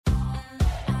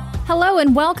Hello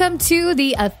and welcome to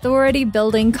the Authority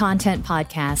Building Content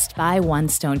Podcast by One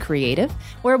Stone Creative,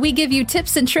 where we give you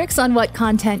tips and tricks on what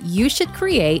content you should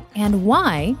create and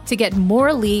why to get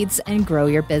more leads and grow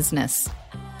your business.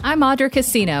 I'm Audra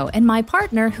Casino, and my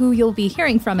partner, who you'll be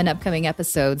hearing from in upcoming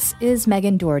episodes, is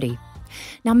Megan Doherty.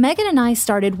 Now, Megan and I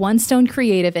started One Stone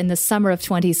Creative in the summer of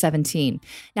 2017.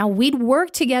 Now, we'd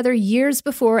worked together years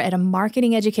before at a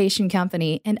marketing education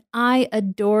company, and I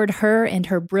adored her and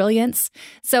her brilliance.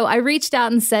 So I reached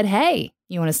out and said, hey,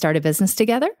 you want to start a business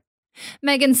together?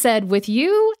 Megan said, with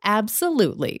you,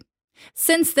 absolutely.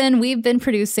 Since then, we've been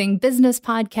producing business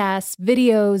podcasts,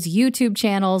 videos, YouTube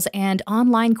channels, and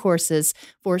online courses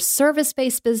for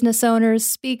service-based business owners,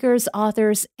 speakers,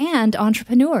 authors, and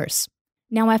entrepreneurs.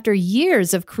 Now, after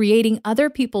years of creating other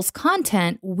people's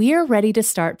content, we're ready to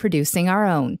start producing our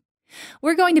own.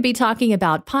 We're going to be talking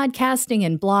about podcasting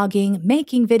and blogging,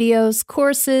 making videos,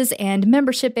 courses, and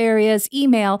membership areas,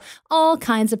 email, all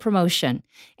kinds of promotion.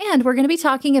 And we're going to be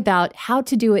talking about how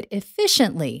to do it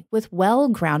efficiently with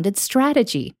well-grounded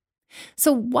strategy.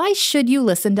 So why should you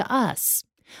listen to us?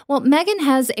 Well, Megan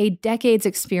has a decade's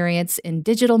experience in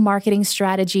digital marketing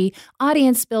strategy,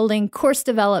 audience building, course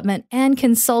development, and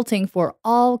consulting for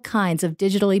all kinds of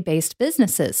digitally based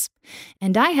businesses.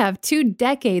 And I have 2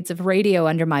 decades of radio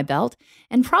under my belt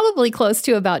and probably close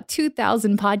to about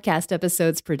 2,000 podcast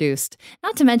episodes produced,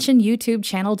 not to mention YouTube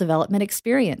channel development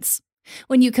experience.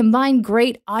 When you combine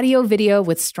great audio video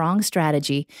with strong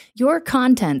strategy, your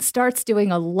content starts doing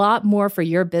a lot more for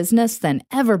your business than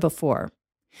ever before.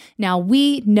 Now,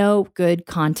 we know good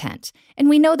content, and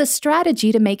we know the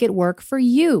strategy to make it work for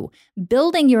you,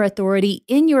 building your authority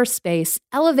in your space,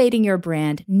 elevating your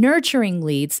brand, nurturing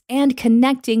leads, and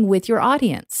connecting with your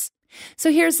audience.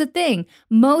 So here's the thing.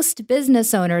 Most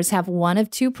business owners have one of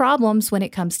 2 problems when it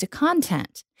comes to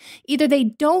content. Either they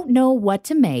don't know what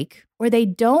to make, or they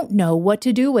don't know what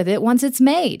to do with it once it's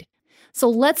made. So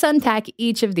let's unpack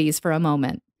each of these for a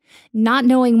moment. Not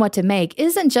knowing what to make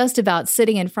isn't just about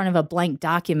sitting in front of a blank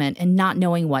document and not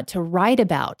knowing what to write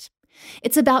about.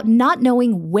 It's about not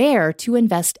knowing where to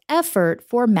invest effort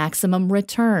for maximum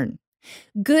return.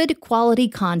 Good quality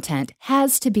content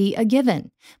has to be a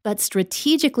given, but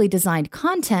strategically designed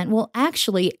content will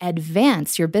actually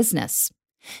advance your business.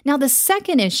 Now, the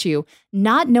second issue,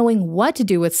 not knowing what to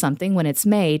do with something when it's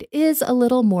made, is a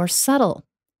little more subtle.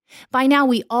 By now,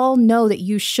 we all know that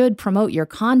you should promote your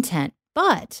content,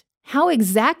 but how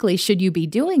exactly should you be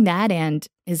doing that, and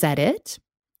is that it?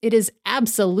 It is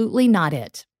absolutely not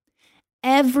it.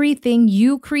 Everything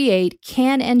you create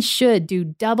can and should do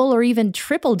double or even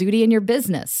triple duty in your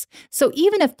business. So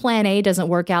even if plan A doesn't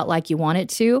work out like you want it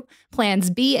to, plans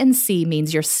B and C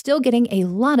means you're still getting a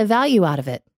lot of value out of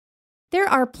it. There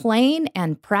are plain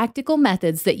and practical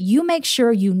methods that you make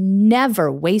sure you never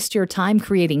waste your time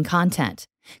creating content.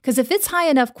 Because if it's high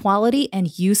enough quality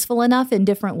and useful enough in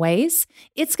different ways,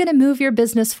 it's going to move your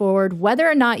business forward whether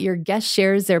or not your guest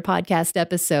shares their podcast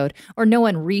episode or no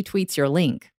one retweets your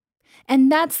link.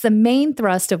 And that's the main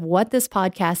thrust of what this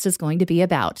podcast is going to be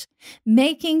about.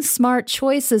 Making smart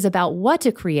choices about what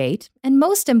to create, and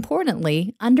most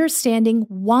importantly, understanding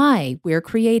why we're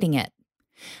creating it.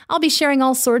 I'll be sharing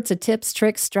all sorts of tips,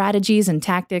 tricks, strategies, and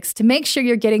tactics to make sure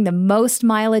you're getting the most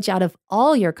mileage out of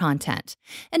all your content.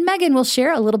 And Megan will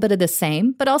share a little bit of the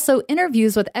same, but also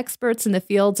interviews with experts in the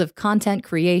fields of content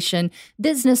creation,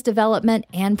 business development,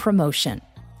 and promotion.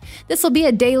 This will be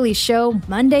a daily show,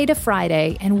 Monday to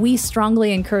Friday, and we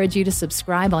strongly encourage you to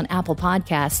subscribe on Apple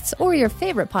Podcasts or your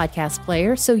favorite podcast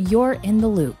player so you're in the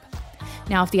loop.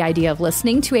 Now, if the idea of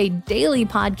listening to a daily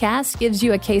podcast gives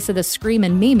you a case of the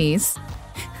screamin' memes,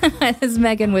 as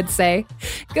Megan would say,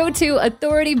 go to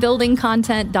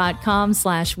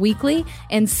authoritybuildingcontent.com/weekly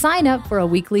and sign up for a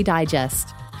weekly digest.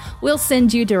 We'll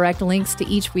send you direct links to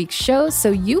each week's show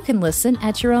so you can listen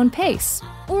at your own pace,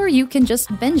 or you can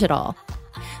just binge it all.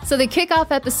 So the kickoff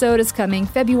episode is coming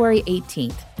February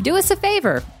 18th. Do us a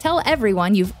favor, tell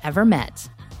everyone you've ever met.